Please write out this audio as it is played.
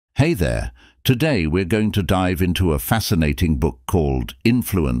Hey there! Today we're going to dive into a fascinating book called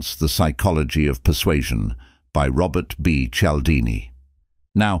Influence: The Psychology of Persuasion by Robert B. Cialdini.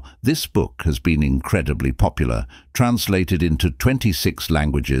 Now, this book has been incredibly popular, translated into 26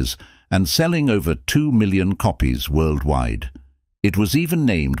 languages and selling over 2 million copies worldwide. It was even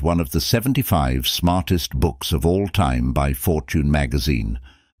named one of the 75 smartest books of all time by Fortune magazine.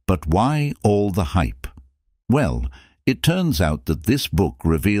 But why all the hype? Well, it turns out that this book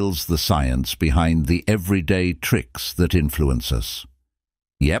reveals the science behind the everyday tricks that influence us.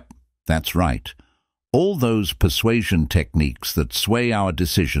 Yep, that's right. All those persuasion techniques that sway our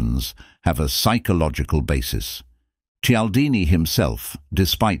decisions have a psychological basis. Cialdini himself,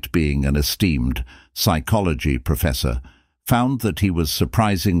 despite being an esteemed psychology professor, found that he was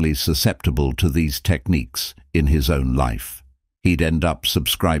surprisingly susceptible to these techniques in his own life. He'd end up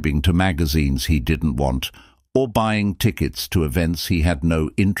subscribing to magazines he didn't want, or buying tickets to events he had no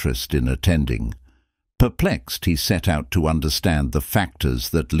interest in attending. Perplexed, he set out to understand the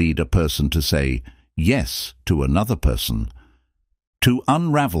factors that lead a person to say yes to another person. To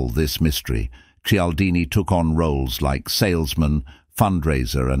unravel this mystery, Cialdini took on roles like salesman,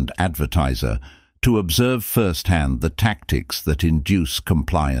 fundraiser, and advertiser to observe firsthand the tactics that induce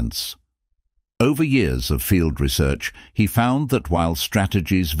compliance. Over years of field research, he found that while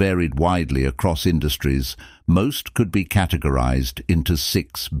strategies varied widely across industries, most could be categorized into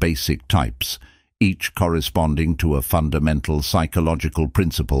 6 basic types, each corresponding to a fundamental psychological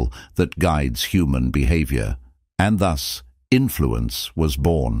principle that guides human behavior. And thus, influence was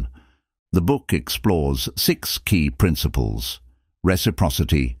born. The book explores 6 key principles: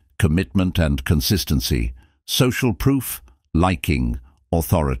 reciprocity, commitment and consistency, social proof, liking,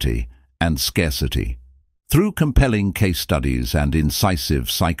 authority, and scarcity. Through compelling case studies and incisive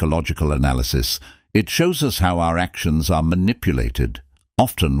psychological analysis, it shows us how our actions are manipulated,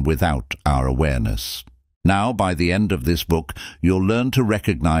 often without our awareness. Now, by the end of this book, you'll learn to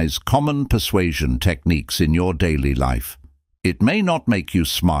recognize common persuasion techniques in your daily life. It may not make you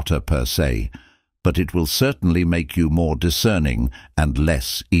smarter per se, but it will certainly make you more discerning and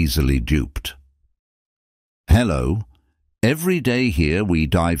less easily duped. Hello. Every day here we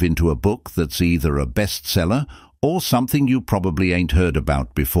dive into a book that's either a bestseller or something you probably ain't heard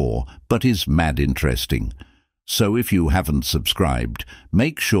about before, but is mad interesting. So if you haven't subscribed,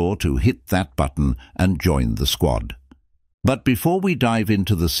 make sure to hit that button and join the squad. But before we dive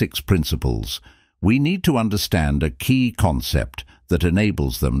into the 6 principles, we need to understand a key concept that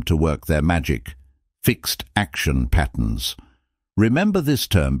enables them to work their magic: fixed action patterns. Remember this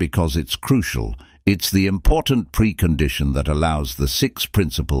term because it's crucial. It's the important precondition that allows the 6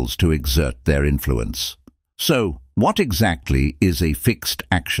 principles to exert their influence. So, what exactly is a fixed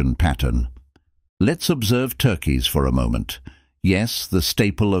action pattern? Let's observe turkeys for a moment. Yes, the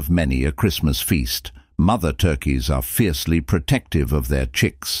staple of many a Christmas feast. Mother turkeys are fiercely protective of their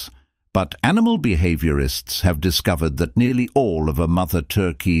chicks. But animal behaviorists have discovered that nearly all of a mother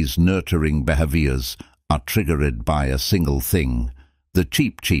turkey's nurturing behaviors are triggered by a single thing: the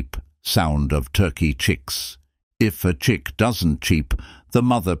cheep cheep sound of turkey chicks. If a chick doesn't cheep, the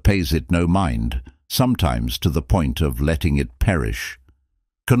mother pays it no mind, sometimes to the point of letting it perish.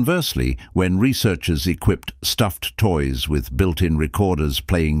 Conversely, when researchers equipped stuffed toys with built-in recorders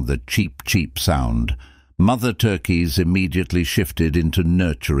playing the cheep cheep sound, mother turkeys immediately shifted into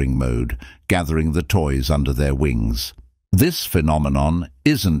nurturing mode, gathering the toys under their wings. This phenomenon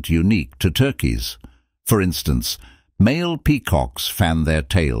isn't unique to turkeys. For instance, male peacocks fan their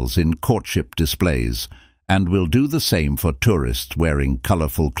tails in courtship displays and will do the same for tourists wearing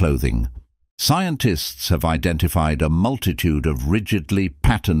colorful clothing. Scientists have identified a multitude of rigidly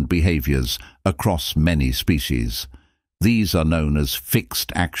patterned behaviors across many species. These are known as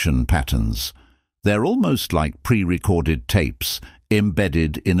fixed action patterns. They're almost like pre-recorded tapes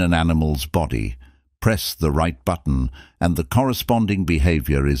embedded in an animal's body. Press the right button and the corresponding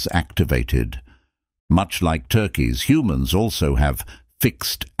behavior is activated. Much like turkeys, humans also have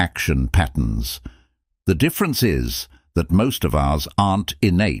fixed action patterns. The difference is that most of ours aren't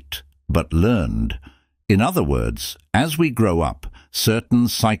innate, but learned. In other words, as we grow up, certain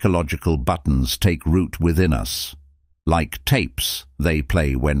psychological buttons take root within us. Like tapes, they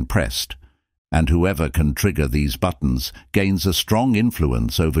play when pressed. And whoever can trigger these buttons gains a strong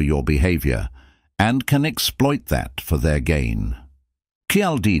influence over your behavior and can exploit that for their gain.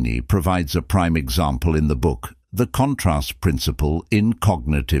 Cialdini provides a prime example in the book, The Contrast Principle in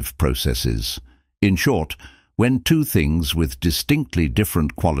Cognitive Processes. In short, when 2 things with distinctly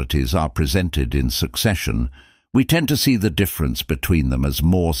different qualities are presented in succession, we tend to see the difference between them as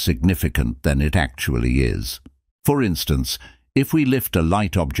more significant than it actually is. For instance, If we lift a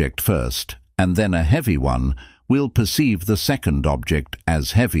light object first, and then a heavy one, we'll perceive the second object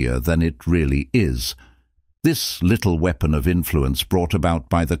as heavier than it really is. This little weapon of influence brought about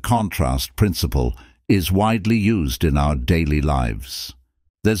by the contrast principle is widely used in our daily lives.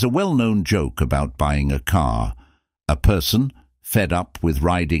 There's a well-known joke about buying a car. A person, fed up with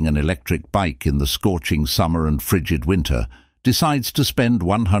riding an electric bike in the scorching summer and frigid winter, decides to spend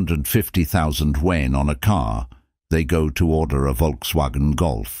 150,000 yuan on a car. They go to order a Volkswagen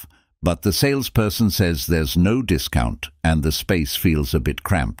Golf, but the salesperson says there's no discount and the space feels a bit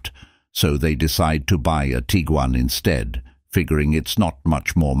cramped, so they decide to buy a Tiguan instead, figuring it's not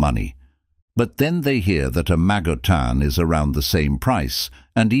much more money. But then they hear that a Magotan is around the same price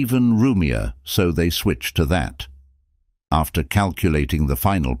and even roomier, so they switch to that. After calculating the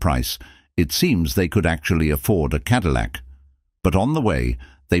final price, it seems they could actually afford a Cadillac. But on the way,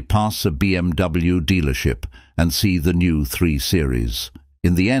 they pass a BMW dealership and see the new 3 Series.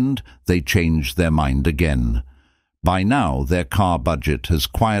 In the end, they change their mind again. By now, their car budget has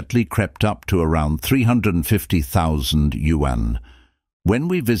quietly crept up to around 350,000 yuan. When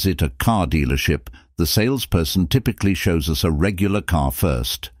we visit a car dealership, the salesperson typically shows us a regular car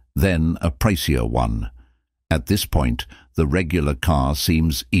first, then a pricier one. At this point, the regular car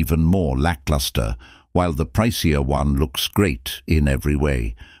seems even more lackluster, while the pricier one looks great in every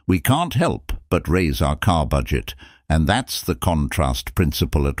way. We can't help but raise our car budget, and that's the contrast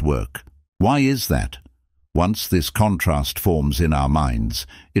principle at work. Why is that? Once this contrast forms in our minds,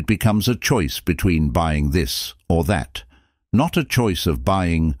 it becomes a choice between buying this or that, not a choice of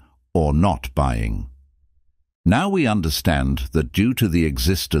buying or not buying. Now we understand that due to the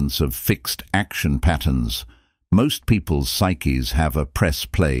existence of fixed action patterns, most people's psyches have a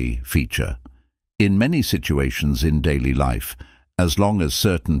press-play feature. In many situations in daily life, as long as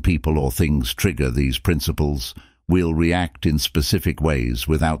certain people or things trigger these principles, we'll react in specific ways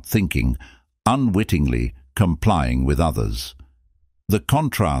without thinking, unwittingly complying with others. The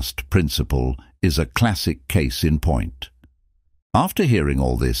contrast principle is a classic case in point. After hearing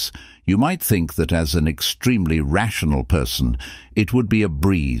all this, you might think that as an extremely rational person, it would be a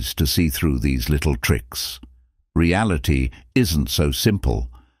breeze to see through these little tricks. Reality isn't so simple.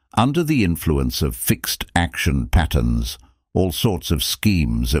 Under the influence of fixed action patterns, all sorts of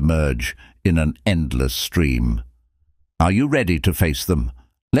schemes emerge in an endless stream. Are you ready to face them?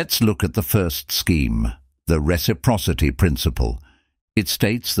 Let's look at the first scheme, the reciprocity principle. It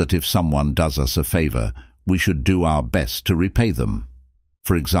states that if someone does us a favor, we should do our best to repay them.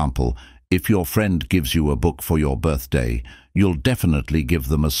 For example, if your friend gives you a book for your birthday, you'll definitely give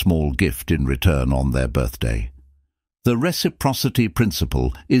them a small gift in return on their birthday. The reciprocity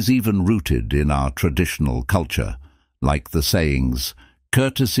principle is even rooted in our traditional culture, like the sayings,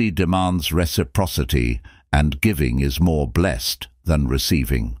 "Courtesy demands reciprocity, and giving is more blessed than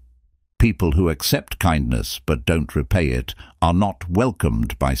receiving." People who accept kindness but don't repay it are not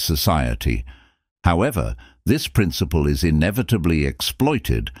welcomed by society. However, this principle is inevitably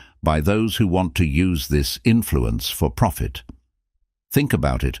exploited by those who want to use this influence for profit. Think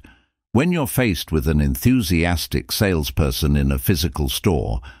about it. When you're faced with an enthusiastic salesperson in a physical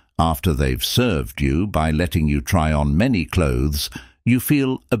store, after they've served you by letting you try on many clothes, you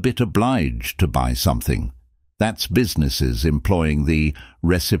feel a bit obliged to buy something. That's businesses employing the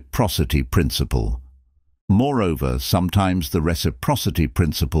reciprocity principle. Moreover, sometimes the reciprocity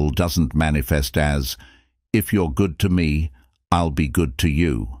principle doesn't manifest as, "If you're good to me, I'll be good to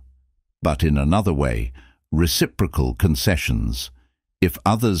you," but in another way, reciprocal concessions. If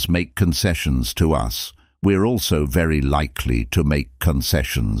others make concessions to us, we're also very likely to make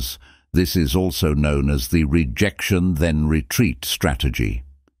concessions. This is also known as the rejection then retreat strategy.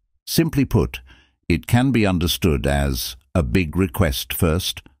 Simply put, it can be understood as a big request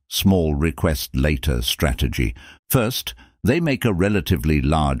first, small request later strategy. First, they make a relatively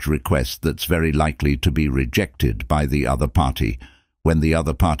large request that's very likely to be rejected by the other party. When the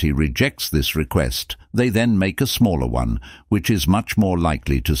other party rejects this request, they then make a smaller one, which is much more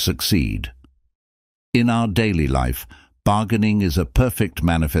likely to succeed. In our daily life, bargaining is a perfect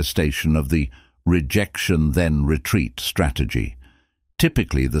manifestation of the rejection then retreat strategy.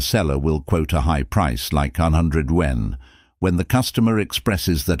 Typically, the seller will quote a high price, like 100 yuan. When the customer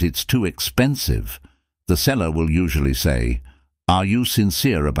expresses that it's too expensive, the seller will usually say, "Are you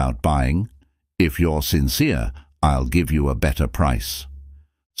sincere about buying? If you're sincere, I'll give you a better price."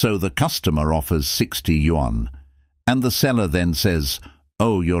 So the customer offers 60 yuan, and the seller then says,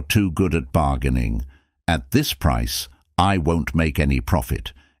 "Oh, you're too good at bargaining. At this price, I won't make any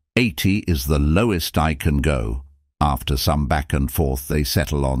profit. 80 is the lowest I can go." After some back and forth, they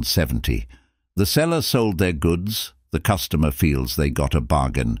settle on 70. The seller sold their goods, the customer feels they got a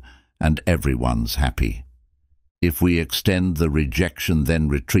bargain, and everyone's happy. If we extend the rejection then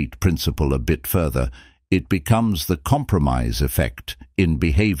retreat principle a bit further, it becomes the compromise effect in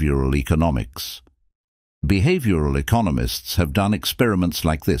behavioral economics. Behavioral economists have done experiments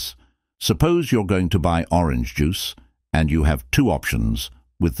like this. Suppose you're going to buy orange juice, and you have two options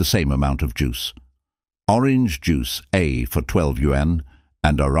with the same amount of juice. Orange juice A for 12 yuan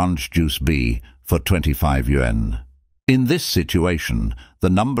and orange juice B for 25 yuan. In this situation, the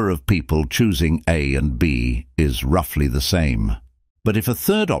number of people choosing A and B is roughly the same. But if a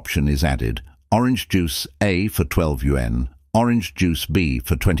third option is added, orange juice A for 12 yuan, orange juice B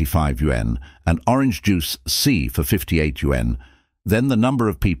for 25 yuan, and orange juice C for 58 yuan, then the number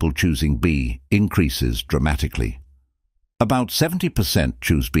of people choosing B increases dramatically. About 70%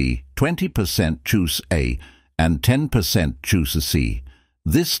 choose B, 20% choose A, and 10% choose a C.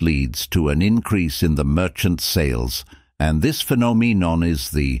 This leads to an increase in the merchant sales, and this phenomenon is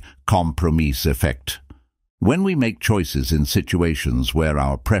the compromise effect. When we make choices in situations where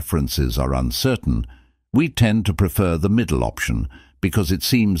our preferences are uncertain, we tend to prefer the middle option because it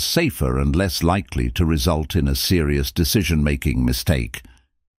seems safer and less likely to result in a serious decision-making mistake.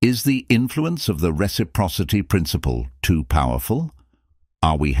 Is the influence of the reciprocity principle too powerful?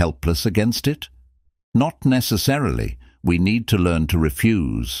 Are we helpless against it? Not necessarily. We need to learn to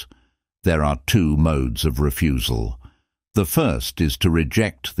refuse. There are two modes of refusal. The first is to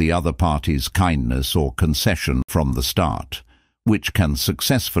reject the other party's kindness or concession from the start, which can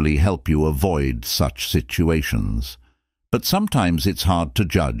successfully help you avoid such situations. But sometimes it's hard to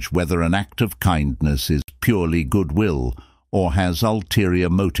judge whether an act of kindness is purely goodwill or has ulterior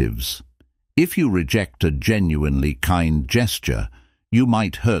motives. If you reject a genuinely kind gesture, you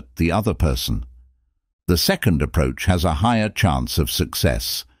might hurt the other person. The second approach has a higher chance of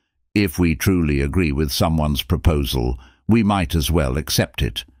success. If we truly agree with someone's proposal, we might as well accept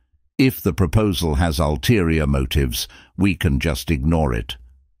it. If the proposal has ulterior motives, we can just ignore it.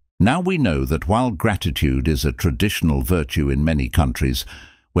 Now we know that while gratitude is a traditional virtue in many countries,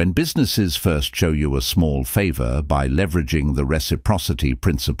 when businesses first show you a small favor by leveraging the reciprocity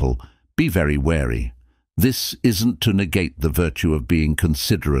principle, be very wary. This isn't to negate the virtue of being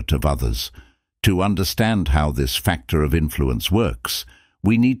considerate of others. To understand how this factor of influence works,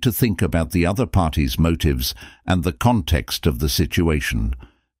 we need to think about the other party's motives and the context of the situation.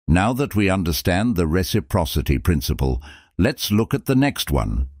 Now that we understand the reciprocity principle, let's look at the next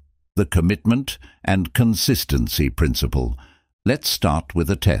one, the commitment and consistency principle. Let's start with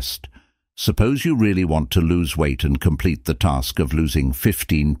a test. Suppose you really want to lose weight and complete the task of losing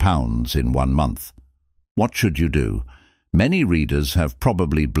 15 pounds in 1 month. What should you do? Many readers have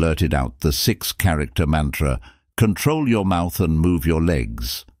probably blurted out the 6-character mantra, "Control your mouth and move your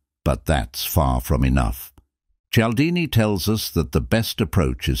legs," but that's far from enough. Cialdini tells us that the best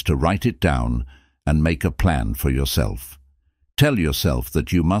approach is to write it down and make a plan for yourself. Tell yourself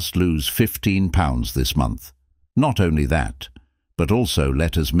that you must lose 15 pounds this month. Not only that, but also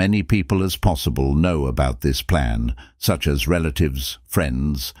let as many people as possible know about this plan, such as relatives,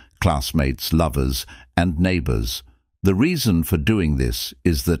 friends, classmates, lovers, and neighbors. The reason for doing this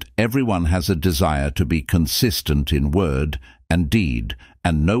is that everyone has a desire to be consistent in word and deed,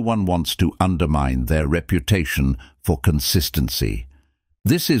 and no one wants to undermine their reputation for consistency.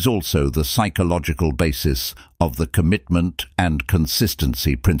 This is also the psychological basis of the commitment and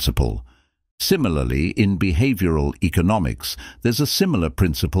consistency principle. Similarly, in behavioral economics, there's a similar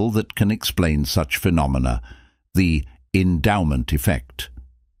principle that can explain such phenomena, the endowment effect.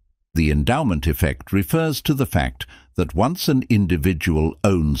 The endowment effect refers to the fact that once an individual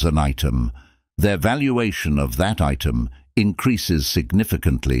owns an item, their valuation of that item increases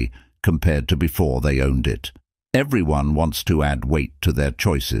significantly compared to before they owned it. Everyone wants to add weight to their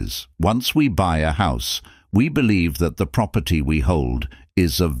choices. Once we buy a house, we believe that the property we hold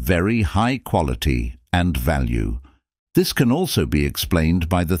is of very high quality and value. This can also be explained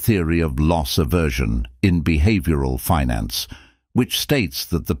by the theory of loss aversion in behavioral finance, which states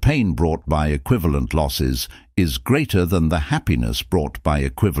that the pain brought by equivalent losses is greater than the happiness brought by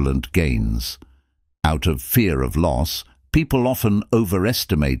equivalent gains. Out of fear of loss, people often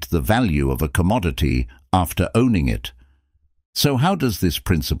overestimate the value of a commodity after owning it. So how does this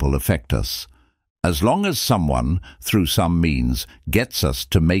principle affect us? As long as someone, through some means, gets us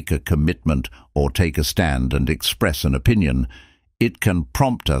to make a commitment or take a stand and express an opinion, it can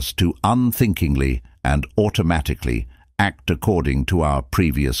prompt us to unthinkingly and automatically act according to our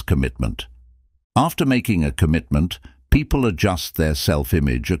previous commitment. After making a commitment, people adjust their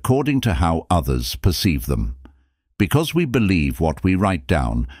self-image according to how others perceive them. Because we believe what we write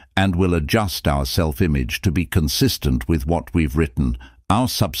down and will adjust our self-image to be consistent with what we've written, our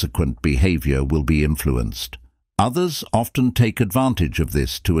subsequent behavior will be influenced. Others often take advantage of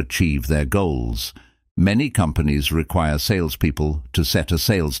this to achieve their goals. Many companies require salespeople to set a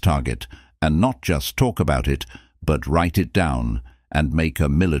sales target and not just talk about it, but write it down and make a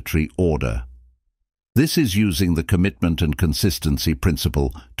military order. This is using the commitment and consistency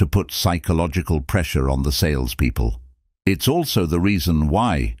principle to put psychological pressure on the salespeople. It's also the reason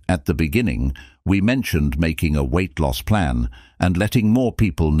why, at the beginning, we mentioned making a weight loss plan and letting more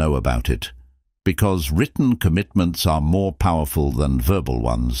people know about it. Because written commitments are more powerful than verbal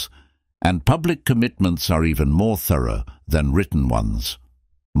ones, and public commitments are even more thorough than written ones.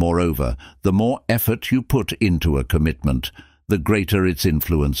 Moreover, the more effort you put into a commitment, the greater its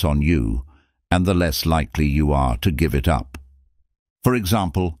influence on you, and the less likely you are to give it up. For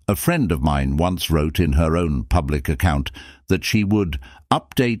example, a friend of mine once wrote in her own public account that she would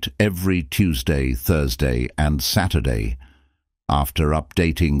update every Tuesday, Thursday, and Saturday. After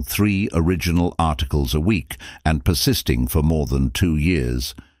updating 3 original articles a week and persisting for more than 2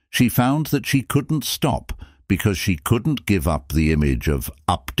 years, she found that she couldn't stop because she couldn't give up the image of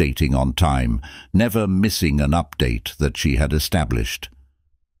updating on time, never missing an update that she had established.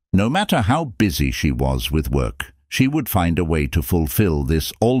 No matter how busy she was with work, she would find a way to fulfill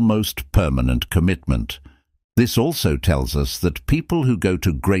this almost permanent commitment. This also tells us that people who go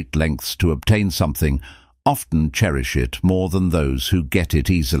to great lengths to obtain something often cherish it more than those who get it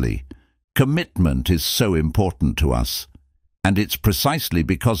easily. Commitment is so important to us, and it's precisely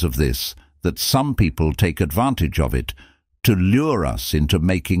because of this that some people take advantage of it to lure us into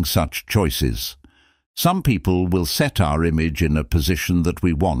making such choices. Some people will set our image in a position that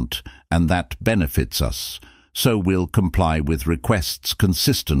we want, and that benefits us, so we'll comply with requests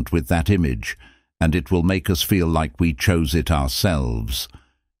consistent with that image, and it will make us feel like we chose it ourselves.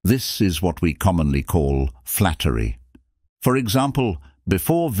 This is what we commonly call flattery. For example,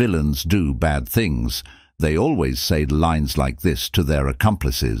 before villains do bad things, they always say lines like this to their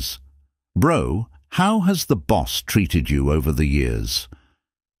accomplices. "Bro, how has the boss treated you over the years?"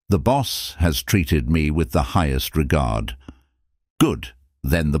 "The boss has treated me with the highest regard." "Good,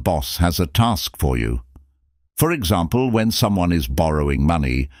 then the boss has a task for you." For example, when someone is borrowing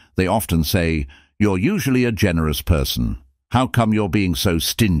money, they often say, "You're usually a generous person. How come you're being so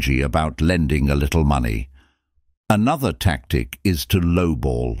stingy about lending a little money?" Another tactic is to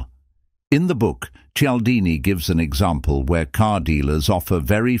lowball. In the book, Cialdini gives an example where car dealers offer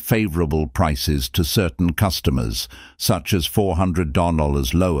very favorable prices to certain customers, such as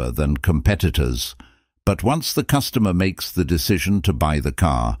 $400 lower than competitors. But once the customer makes the decision to buy the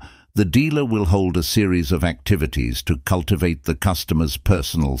car, the dealer will hold a series of activities to cultivate the customer's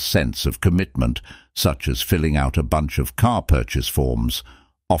personal sense of commitment, such as filling out a bunch of car purchase forms,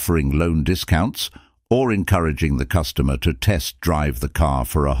 offering loan discounts, or encouraging the customer to test drive the car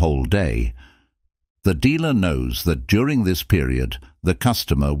for a whole day. The dealer knows that during this period, the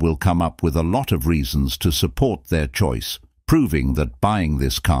customer will come up with a lot of reasons to support their choice, proving that buying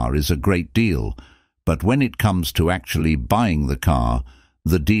this car is a great deal. But when it comes to actually buying the car,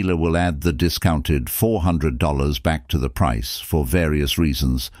 the dealer will add the discounted $400 back to the price for various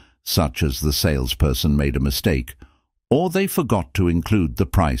reasons, such as the salesperson made a mistake, or they forgot to include the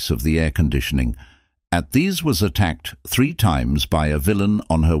price of the air conditioning. These was attacked 3 times by a villain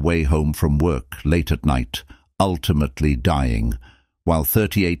on her way home from work late at night, ultimately dying, while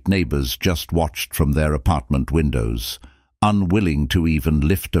 38 neighbors just watched from their apartment windows, unwilling to even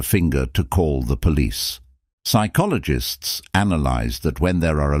lift a finger to call the police. Psychologists analyze that when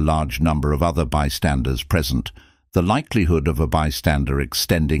there are a large number of other bystanders present, the likelihood of a bystander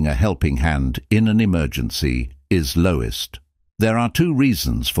extending a helping hand in an emergency is lowest. There are 2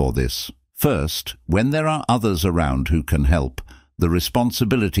 reasons for this. First, when there are others around who can help, the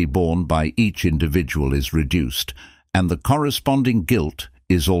responsibility borne by each individual is reduced, and the corresponding guilt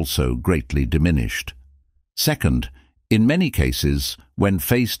is also greatly diminished. Second, in many cases, when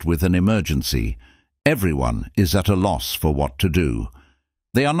faced with an emergency, everyone is at a loss for what to do.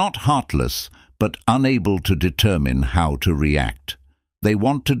 They are not heartless, but unable to determine how to react. They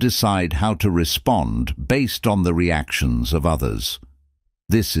want to decide how to respond based on the reactions of others.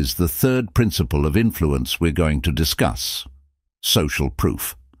 This is the 3rd principle of influence we're going to discuss: social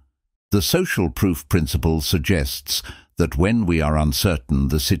proof. The social proof principle suggests that when we are uncertain,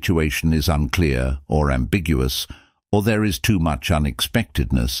 the situation is unclear or ambiguous, or there is too much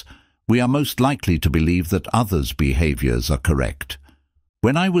unexpectedness, we are most likely to believe that others' behaviors are correct.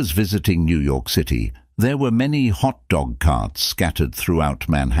 When I was visiting New York City, there were many hot dog carts scattered throughout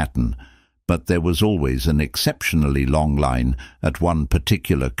Manhattan, but there was always an exceptionally long line at one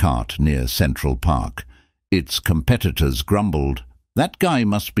particular cart near Central Park. Its competitors grumbled, "That guy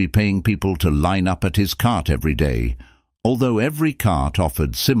must be paying people to line up at his cart every day." Although every cart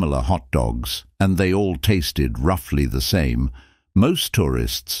offered similar hot dogs, and they all tasted roughly the same, most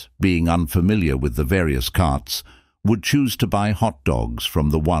tourists, being unfamiliar with the various carts, would choose to buy hot dogs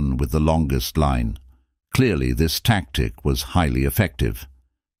from the one with the longest line. Clearly, this tactic was highly effective.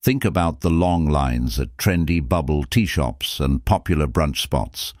 Think about the long lines at trendy bubble tea shops and popular brunch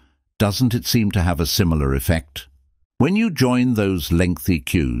spots. Doesn't it seem to have a similar effect? When you join those lengthy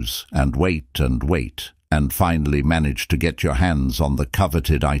queues and wait, and finally manage to get your hands on the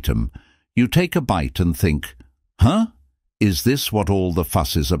coveted item, you take a bite and think, "Huh? Is this what all the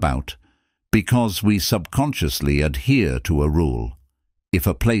fuss is about?" Because we subconsciously adhere to a rule. If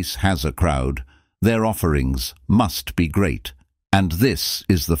a place has a crowd, their offerings must be great. And this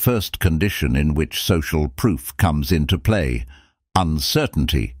is the first condition in which social proof comes into play: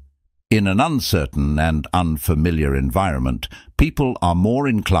 uncertainty. In an uncertain and unfamiliar environment, people are more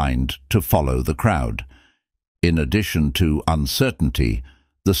inclined to follow the crowd. In addition to uncertainty,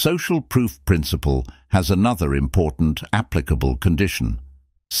 the social proof principle has another important applicable condition: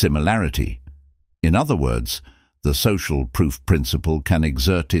 similarity. In other words, the social proof principle can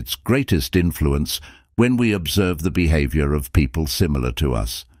exert its greatest influence when we observe the behavior of people similar to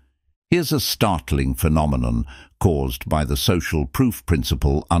us. Here's a startling phenomenon caused by the social proof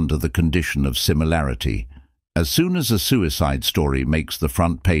principle under the condition of similarity. As soon as a suicide story makes the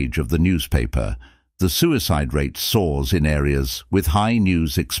front page of the newspaper, the suicide rate soars in areas with high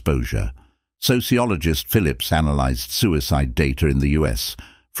news exposure. Sociologist Phillips analyzed suicide data in the US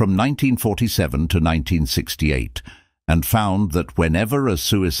from 1947 to 1968 and found that whenever a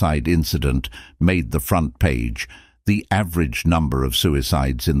suicide incident made the front page, the average number of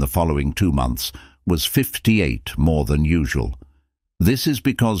suicides in the following 2 months was 58 more than usual. This is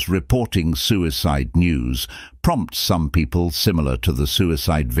because reporting suicide news prompts some people similar to the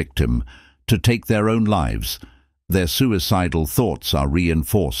suicide victim to take their own lives. Their suicidal thoughts are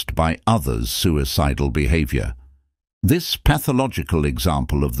reinforced by others' suicidal behavior. This pathological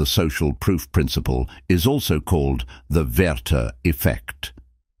example of the social proof principle is also called the Werther effect.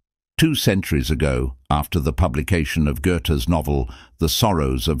 2 centuries ago, after the publication of Goethe's novel The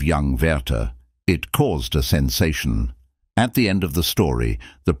Sorrows of Young Werther, it caused a sensation. At the end of the story,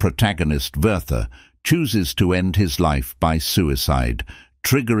 the protagonist Werther chooses to end his life by suicide,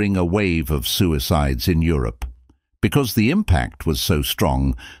 triggering a wave of suicides in Europe. Because the impact was so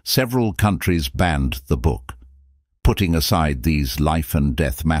strong, several countries banned the book. Putting aside these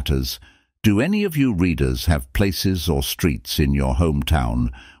life-and-death matters, do any of you readers have places or streets in your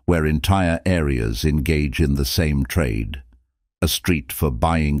hometown where entire areas engage in the same trade? A street for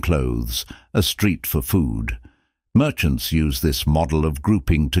buying clothes, a street for food. Merchants use this model of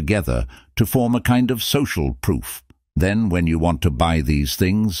grouping together to form a kind of social proof. Then, when you want to buy these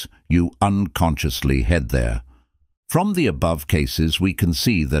things, you unconsciously head there. From the above cases, we can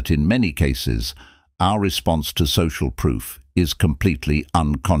see that in many cases, our response to social proof is completely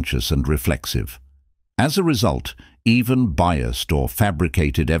unconscious and reflexive. As a result, even biased or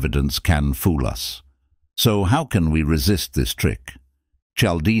fabricated evidence can fool us. So how can we resist this trick?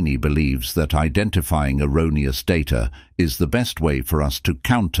 Cialdini believes that identifying erroneous data is the best way for us to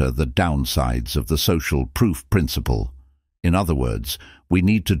counter the downsides of the social proof principle. In other words, we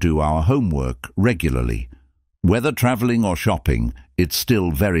need to do our homework regularly. Whether traveling or shopping, it's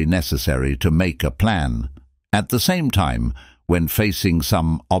still very necessary to make a plan. At the same time, when facing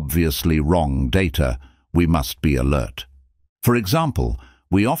some obviously wrong data, we must be alert. For example,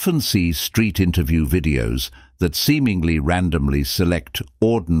 we often see street interview videos that seemingly randomly select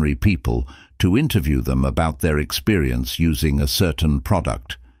ordinary people to interview them about their experience using a certain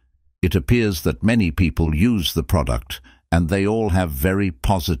product. It appears that many people use the product, and they all have very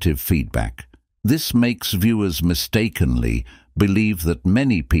positive feedback. This makes viewers mistakenly believe that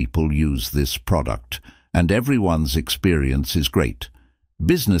many people use this product, and everyone's experience is great.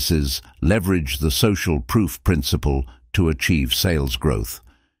 Businesses leverage the social proof principle to achieve sales growth.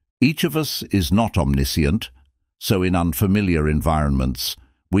 Each of us is not omniscient, so in unfamiliar environments,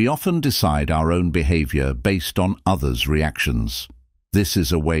 we often decide our own behavior based on others' reactions. This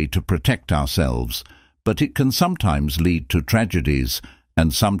is a way to protect ourselves, but it can sometimes lead to tragedies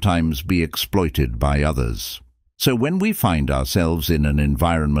and sometimes be exploited by others. So when we find ourselves in an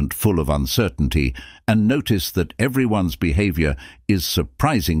environment full of uncertainty and notice that everyone's behavior is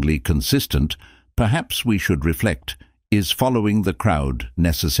surprisingly consistent, perhaps we should reflect, is following the crowd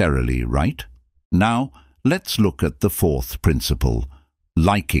necessarily right? Now, let's look at the 4th principle,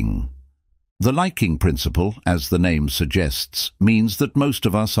 liking. The liking principle, as the name suggests, means that most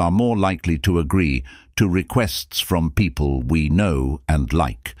of us are more likely to agree to requests from people we know and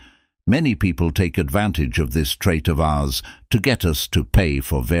like. Many people take advantage of this trait of ours to get us to pay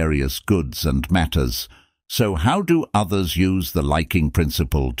for various goods and matters. So how do others use the liking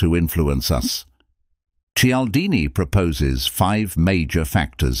principle to influence us? Cialdini proposes 5 major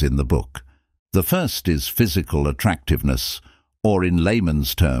factors in the book. The first is physical attractiveness, or in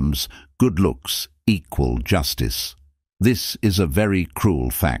layman's terms, good looks equal justice. This is a very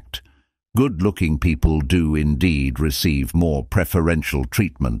cruel fact. Good-looking people do indeed receive more preferential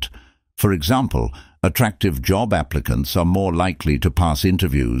treatment. For example, attractive job applicants are more likely to pass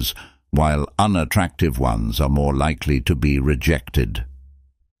interviews, while unattractive ones are more likely to be rejected.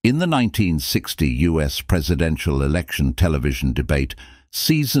 In the 1960 U.S. presidential election television debate,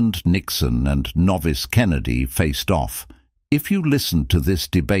 seasoned Nixon and novice Kennedy faced off. If you listened to this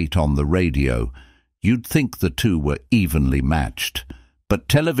debate on the radio, you'd think the two were evenly matched. But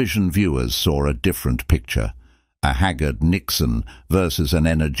television viewers saw a different picture. A haggard Nixon versus an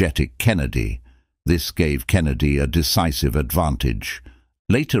energetic Kennedy. This gave Kennedy a decisive advantage.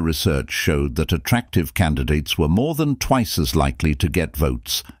 Later research showed that attractive candidates were more than twice as likely to get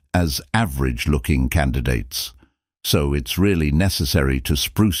votes as average-looking candidates. So it's really necessary to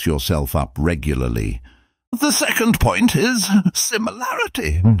spruce yourself up regularly. The second point is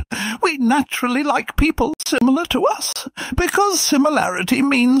similarity. We naturally like people similar to us because similarity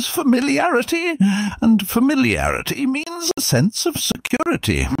means familiarity, and familiarity means a sense of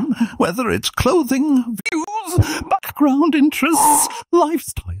security. Whether it's clothing, views, background interests,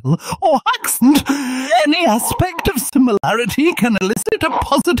 lifestyle, or accent, any aspect of similarity can elicit a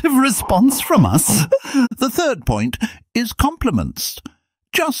positive response from us. The third point is compliments.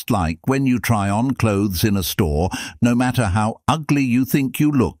 Just like when you try on clothes in a store, no matter how ugly you think you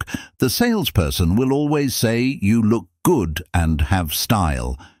look, the salesperson will always say you look good and have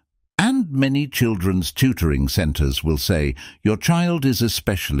style. And many children's tutoring centers will say your child is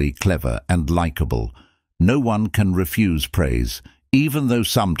especially clever and likable. No one can refuse praise, even though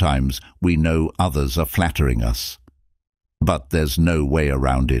sometimes we know others are flattering us. But there's no way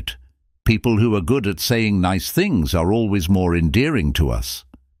around it. People who are good at saying nice things are always more endearing to us.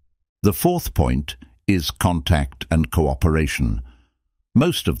 The fourth point is contact and cooperation.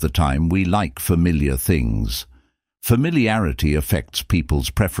 Most of the time we like familiar things. Familiarity affects people's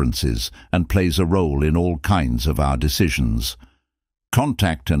preferences and plays a role in all kinds of our decisions.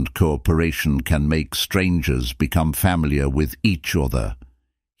 Contact and cooperation can make strangers become familiar with each other.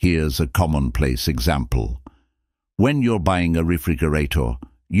 Here's a commonplace example. When you're buying a refrigerator,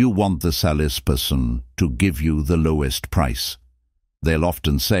 you want the salesperson to give you the lowest price. They'll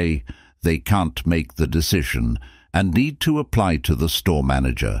often say they can't make the decision and need to apply to the store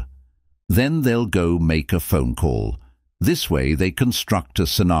manager. Then they'll go make a phone call. This way they construct a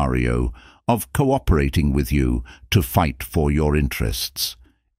scenario of cooperating with you to fight for your interests.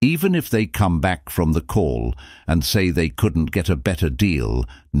 Even if they come back from the call and say they couldn't get a better deal,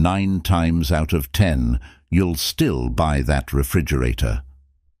 9 times out of 10, you'll still buy that refrigerator.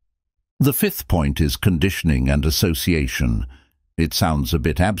 The fifth point is conditioning and association. It sounds a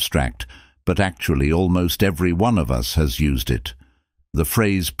bit abstract, but actually almost every one of us has used it. The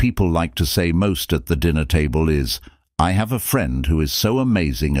phrase people like to say most at the dinner table is, "I have a friend who is so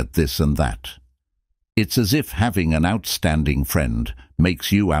amazing at this and that." It's as if having an outstanding friend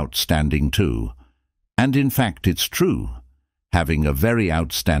makes you outstanding too. And in fact, it's true. Having a very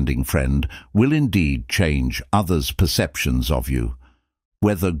outstanding friend will indeed change others' perceptions of you.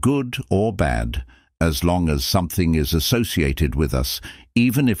 Whether good or bad, as long as something is associated with us,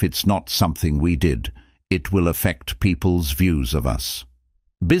 even if it's not something we did, it will affect people's views of us.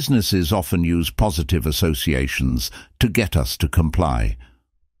 Businesses often use positive associations to get us to comply.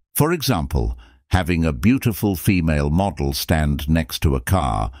 For example, having a beautiful female model stand next to a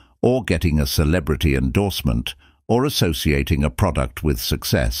car, or getting a celebrity endorsement, or associating a product with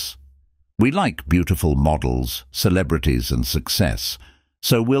success. We like beautiful models, celebrities, and success,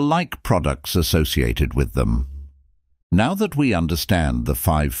 so we'll like products associated with them. Now that we understand the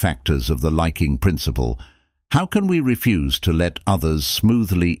 5 factors of the liking principle, how can we refuse to let others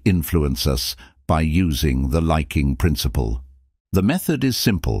smoothly influence us by using the liking principle? The method is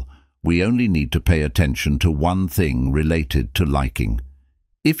simple. We only need to pay attention to one thing related to liking.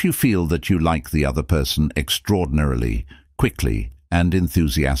 If you feel that you like the other person extraordinarily, quickly, and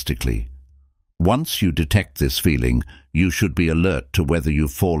enthusiastically, once you detect this feeling, you should be alert to whether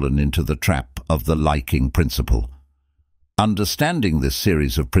you've fallen into the trap of the liking principle. Understanding this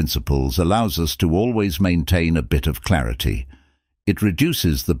series of principles allows us to always maintain a bit of clarity. It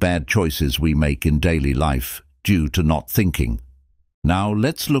reduces the bad choices we make in daily life due to not thinking. Now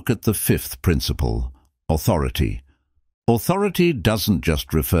let's look at the fifth principle, authority. Authority doesn't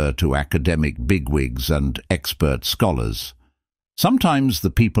just refer to academic bigwigs and expert scholars. Sometimes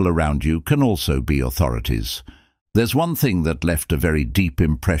the people around you can also be authorities. There's one thing that left a very deep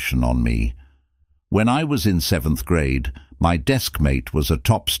impression on me. When I was in 7th grade, my deskmate was a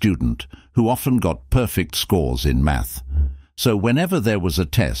top student who often got perfect scores in math. So whenever there was a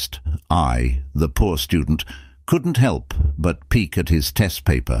test, I, the poor student, couldn't help but peek at his test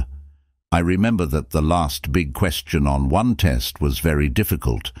paper. I remember that the last big question on one test was very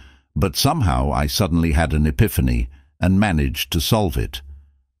difficult, but somehow I suddenly had an epiphany and managed to solve it.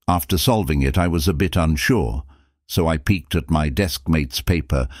 After solving it, I was a bit unsure, so I peeked at my deskmate's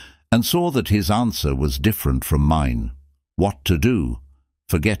paper and saw that his answer was different from mine. What to do?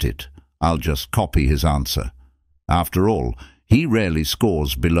 Forget it. I'll just copy his answer. After all, he rarely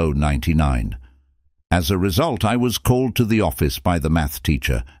scores below 99. As a result, I was called to the office by the math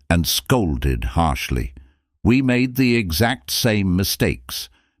teacher and scolded harshly. We made the exact same mistakes.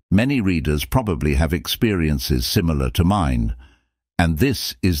 Many readers probably have experiences similar to mine. And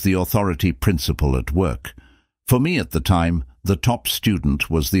this is the authority principle at work. For me at the time, the top student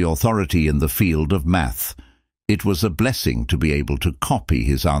was the authority in the field of math. It was a blessing to be able to copy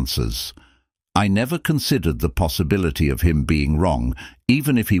his answers. I never considered the possibility of him being wrong.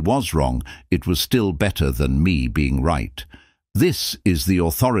 Even if he was wrong, it was still better than me being right. This is the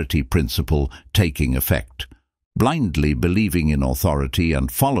authority principle taking effect. Blindly believing in authority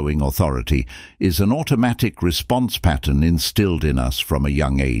and following authority is an automatic response pattern instilled in us from a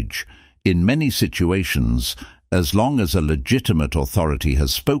young age. In many situations, as long as a legitimate authority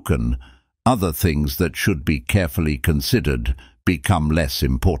has spoken, other things that should be carefully considered become less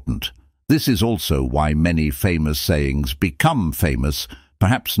important. This is also why many famous sayings become famous,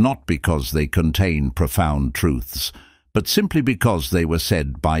 perhaps not because they contain profound truths, but simply because they were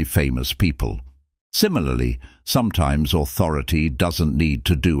said by famous people. Similarly, sometimes authority doesn't need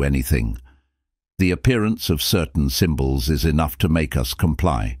to do anything. The appearance of certain symbols is enough to make us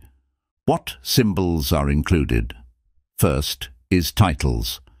comply. What symbols are included? First is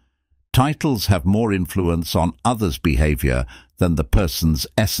titles. Titles have more influence on others' behavior than the person's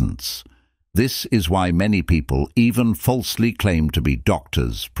essence. This is why many people even falsely claim to be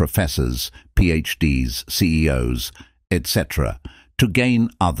doctors, professors, PhDs, CEOs, etc., to gain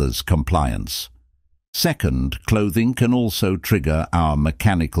others' compliance. Second, clothing can also trigger our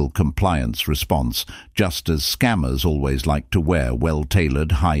mechanical compliance response, just as scammers always like to wear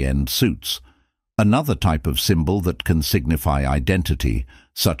well-tailored high-end suits. Another type of symbol that can signify identity,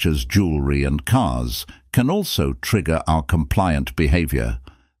 such as jewelry and cars, can also trigger our compliant behavior.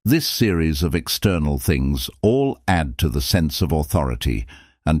 This series of external things all add to the sense of authority,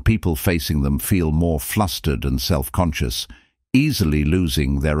 and people facing them feel more flustered and self-conscious, easily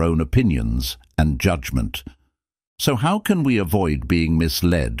losing their own opinions and judgment. So how can we avoid being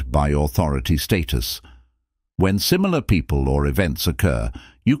misled by authority status? When similar people or events occur,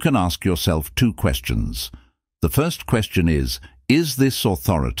 you can ask yourself two questions. The first question is this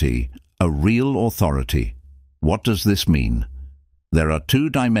authority a real authority? What does this mean? There are two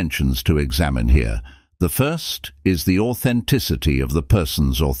dimensions to examine here. The first is the authenticity of the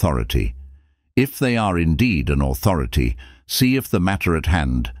person's authority. If they are indeed an authority, see if the matter at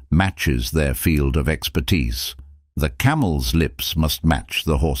hand matches their field of expertise. The camel's lips must match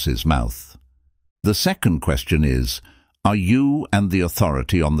the horse's mouth. The second question is, are you and the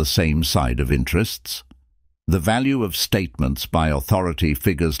authority on the same side of interests? The value of statements by authority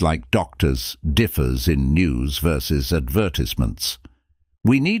figures like doctors differs in news versus advertisements.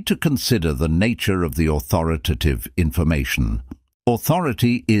 We need to consider the nature of the authoritative information.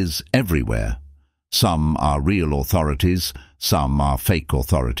 Authority is everywhere. Some are real authorities, some are fake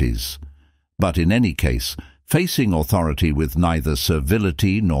authorities. But in any case, facing authority with neither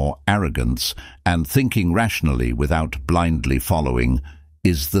servility nor arrogance and thinking rationally without blindly following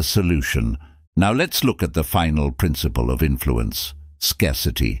is the solution. Now let's look at the final principle of influence,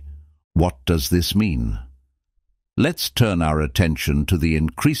 scarcity. What does this mean? Let's turn our attention to the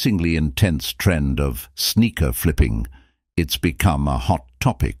increasingly intense trend of sneaker flipping. It's become a hot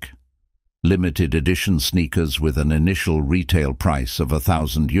topic. Limited edition sneakers with an initial retail price of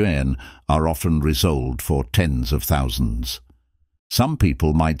 1,000 yuan are often resold for tens of thousands. Some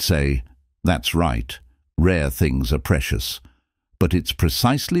people might say, that's right, rare things are precious. But it's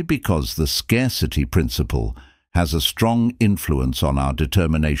precisely because the scarcity principle has a strong influence on our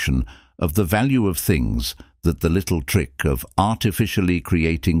determination of the value of things that the little trick of artificially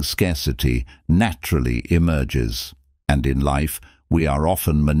creating scarcity naturally emerges. And in life, we are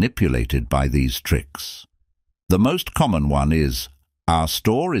often manipulated by these tricks. The most common one is, our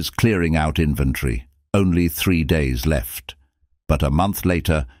store is clearing out inventory, only 3 days left. But a month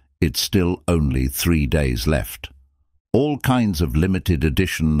later, it's still only 3 days left. All kinds of limited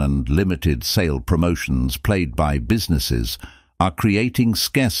edition and limited sale promotions played by businesses are creating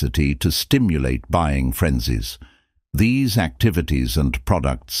scarcity to stimulate buying frenzies. These activities and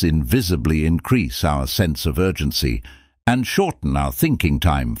products invisibly increase our sense of urgency and shorten our thinking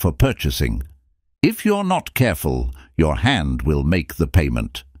time for purchasing. If you're not careful, your hand will make the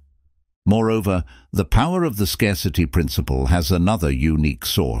payment. Moreover, the power of the scarcity principle has another unique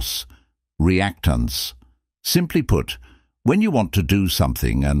source: reactance. Simply put, when you want to do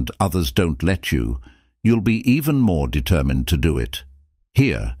something and others don't let you, you'll be even more determined to do it.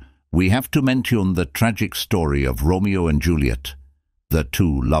 Here, we have to mention the tragic story of Romeo and Juliet. The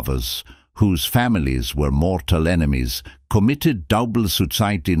two lovers, whose families were mortal enemies, committed double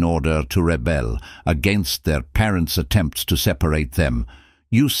suicide in order to rebel against their parents' attempts to separate them,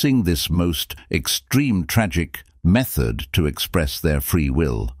 using this most extreme tragic method to express their free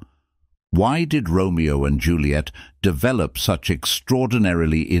will. Why did Romeo and Juliet develop such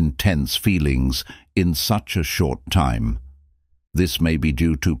extraordinarily intense feelings in such a short time? This may be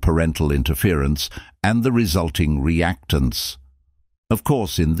due to parental interference and the resulting reactance. Of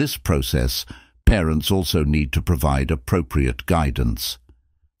course, in this process, parents also need to provide appropriate guidance.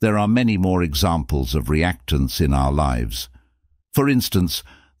 There are many more examples of reactance in our lives. For instance,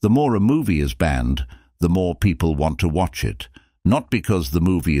 the more a movie is banned, the more people want to watch it, not because the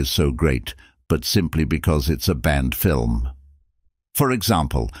movie is so great, but simply because it's a banned film. For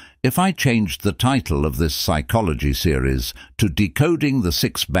example, if I changed the title of this psychology series to Decoding the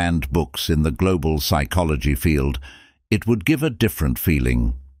 6 Banned Books in the Global Psychology Field, it would give a different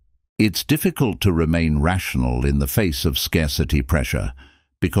feeling. It's difficult to remain rational in the face of scarcity pressure,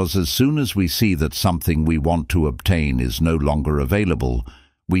 because as soon as we see that something we want to obtain is no longer available,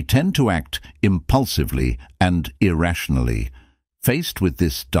 we tend to act impulsively and irrationally. Faced with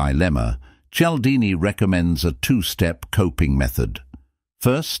this dilemma, Cialdini recommends a 2-step coping method.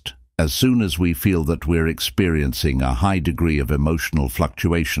 First, as soon as we feel that we're experiencing a high degree of emotional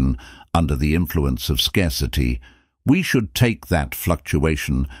fluctuation under the influence of scarcity, we should take that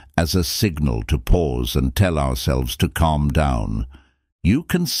fluctuation as a signal to pause and tell ourselves to calm down. You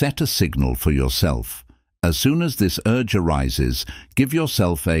can set a signal for yourself. As soon as this urge arises, give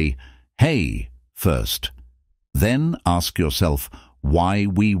yourself a "hey" first. Then ask yourself why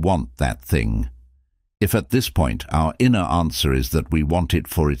we want that thing. If at this point our inner answer is that we want it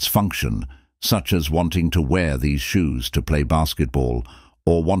for its function, such as wanting to wear these shoes to play basketball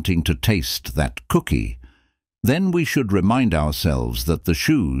or wanting to taste that cookie, then we should remind ourselves that the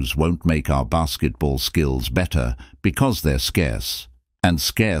shoes won't make our basketball skills better because they're scarce, and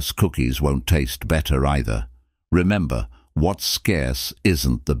scarce cookies won't taste better either. Remember, what's scarce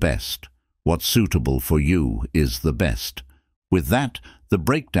isn't the best. What's suitable for you is the best. With that, the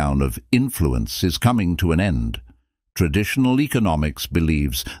breakdown of influence is coming to an end. Traditional economics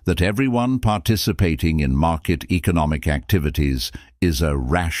believes that everyone participating in market economic activities is a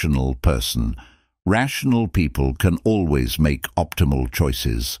rational person. Rational people can always make optimal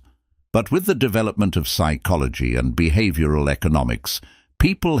choices. But with the development of psychology and behavioral economics,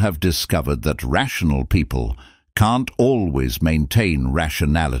 people have discovered that rational people can't always maintain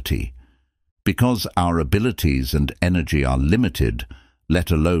rationality. Because our abilities and energy are limited, let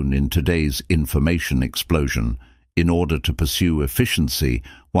alone in today's information explosion, in order to pursue efficiency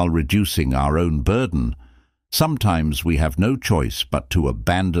while reducing our own burden, sometimes we have no choice but to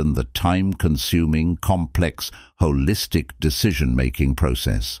abandon the time-consuming, complex, holistic decision-making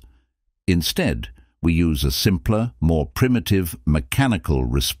process. Instead, we use a simpler, more primitive, mechanical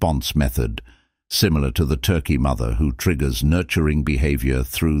response method, similar to the turkey mother who triggers nurturing behavior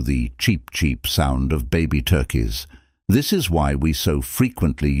through the cheep-cheep sound of baby turkeys. This is why we so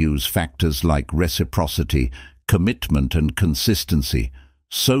frequently use factors like reciprocity, commitment and consistency,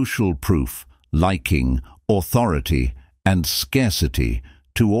 social proof, liking, authority, and scarcity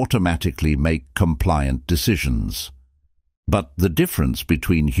to automatically make compliant decisions. But the difference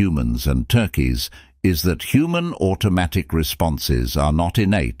between humans and turkeys is that human automatic responses are not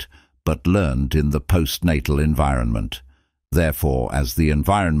innate, but learned in the postnatal environment. Therefore, as the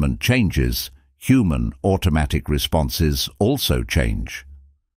environment changes, human automatic responses also change.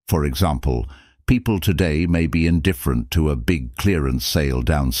 For example, people today may be indifferent to a big clearance sale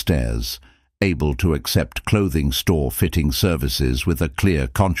downstairs, able to accept clothing store fitting services with a clear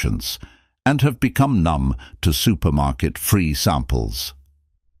conscience, and have become numb to supermarket free samples.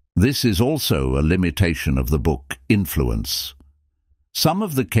 This is also a limitation of the book Influence. Some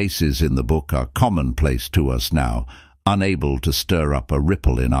of the cases in the book are commonplace to us now, unable to stir up a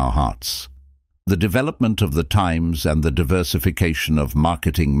ripple in our hearts. The development of the times and the diversification of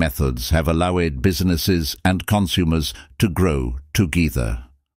marketing methods have allowed businesses and consumers to grow together.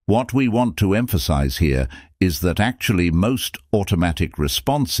 What we want to emphasize here is that actually most automatic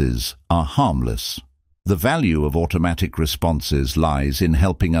responses are harmless. The value of automatic responses lies in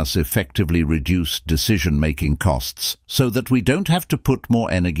helping us effectively reduce decision-making costs so that we don't have to put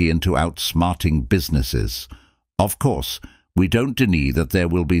more energy into outsmarting businesses. Of course, we don't deny that there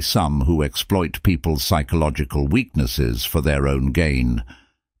will be some who exploit people's psychological weaknesses for their own gain.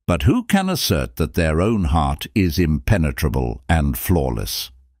 But who can assert that their own heart is impenetrable and flawless?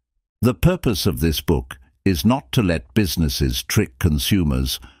 The purpose of this book is not to let businesses trick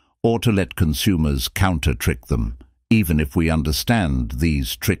consumers or to let consumers counter-trick them, even if we understand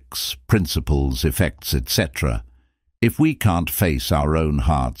these tricks, principles, effects, etc. If we can't face our own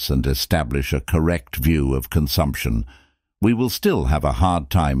hearts and establish a correct view of consumption, we will still have a hard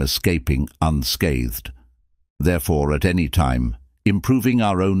time escaping unscathed. Therefore, at any time, improving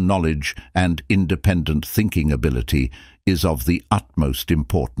our own knowledge and independent thinking ability is of the utmost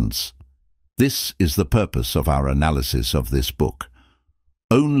importance. This is the purpose of our analysis of this book.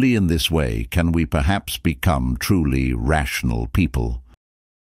 Only in this way can we perhaps become truly rational people.